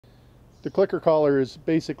The clicker collar is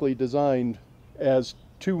basically designed as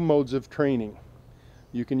two modes of training.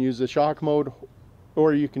 You can use the shock mode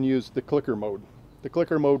or you can use the clicker mode. The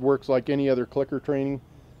clicker mode works like any other clicker training,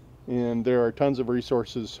 and there are tons of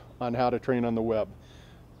resources on how to train on the web.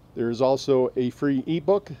 There is also a free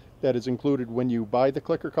ebook that is included when you buy the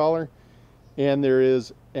clicker collar, and there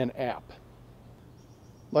is an app.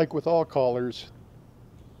 Like with all collars,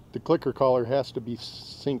 the clicker collar has to be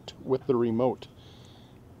synced with the remote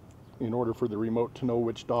in order for the remote to know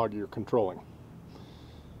which dog you're controlling.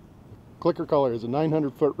 Clicker collar has a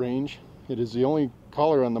 900-foot range. It is the only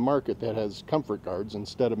collar on the market that has comfort guards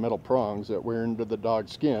instead of metal prongs that wear into the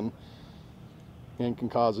dog's skin and can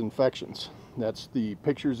cause infections. That's the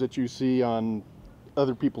pictures that you see on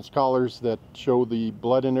other people's collars that show the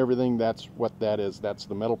blood and everything. That's what that is. That's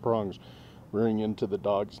the metal prongs wearing into the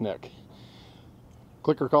dog's neck.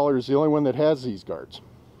 Clicker collar is the only one that has these guards.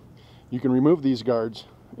 You can remove these guards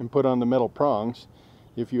and put on the metal prongs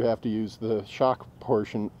if you have to use the shock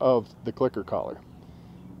portion of the clicker collar.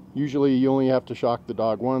 Usually you only have to shock the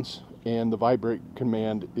dog once, and the vibrate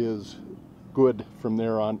command is good from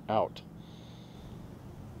there on out.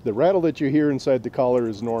 The rattle that you hear inside the collar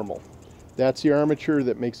is normal. That's the armature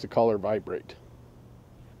that makes the collar vibrate.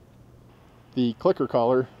 The clicker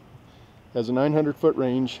collar has a 900-foot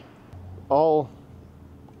range. All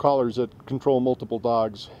collars that control multiple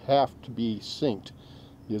dogs have to be synced,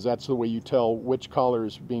 because that's the way you tell which collar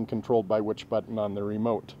is being controlled by which button on the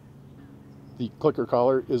remote. The clicker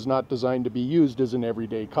collar is not designed to be used as an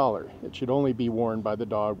everyday collar. It should only be worn by the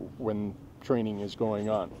dog when training is going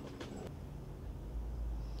on.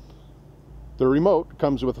 The remote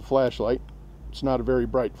comes with a flashlight. It's not a very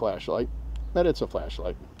bright flashlight, but it's a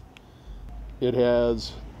flashlight. It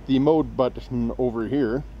has the mode button over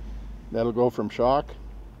here that'll go from shock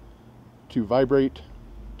to vibrate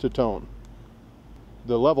to tone.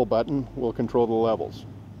 The level button will control the levels.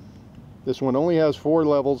 This one only has 4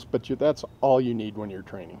 levels, but that's all you need when you're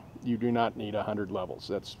training. You do not need 100 levels.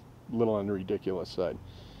 That's a little on the ridiculous side.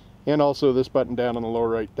 And also this button down on the lower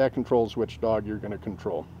right, that controls which dog you're going to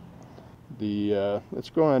control.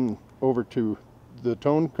 Let's go on over to the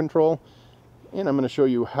tone control, and I'm going to show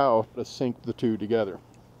you how to sync the two together.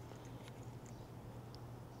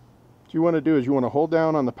 What you want to do is you want to hold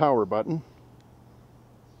down on the power button,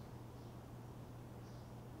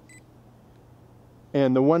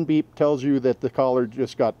 and the one beep tells you that the collar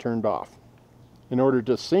just got turned off. In order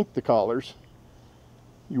to sync the collars,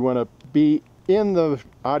 you want to be in the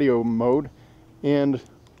audio mode, and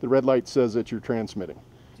the red light says that you're transmitting.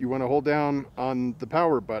 You want to hold down on the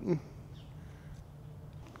power button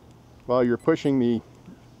while you're pushing the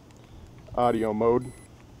audio mode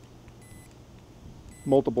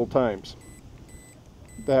multiple times.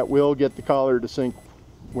 That will get the collar to sync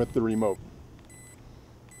with the remote.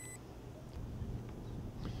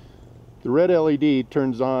 The red LED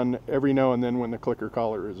turns on every now and then when the clicker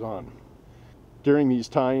collar is on. During these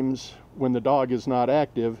times when the dog is not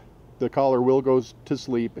active, the collar will go to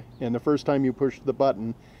sleep, and the first time you push the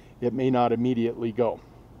button, it may not immediately go.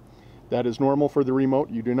 That is normal for the remote.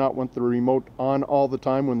 You do not want the remote on all the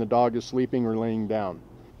time when the dog is sleeping or laying down.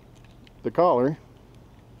 The collar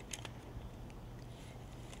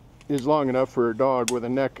is long enough for a dog with a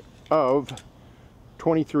neck of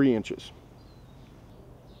 23 inches.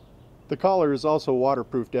 The collar is also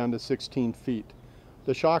waterproof down to 16 feet.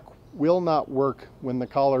 The shock will not work when the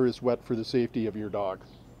collar is wet for the safety of your dog.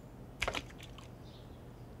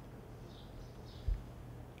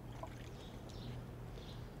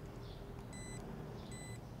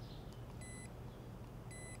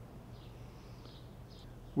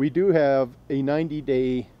 We do have a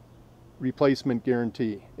 90-day replacement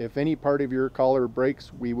guarantee. If any part of your collar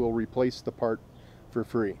breaks, we will replace the part for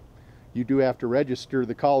free. You do have to register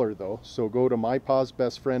the collar though, so go to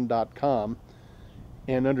mypawsbestfriend.com,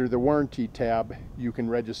 and under the warranty tab you can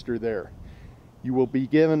register there. You will be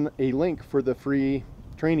given a link for the free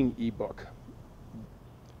training ebook.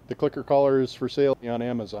 The clicker collar is for sale on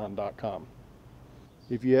Amazon.com.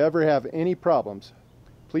 If you ever have any problems,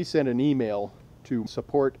 please send an email to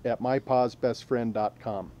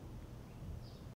support@mypawsbestfriend.com.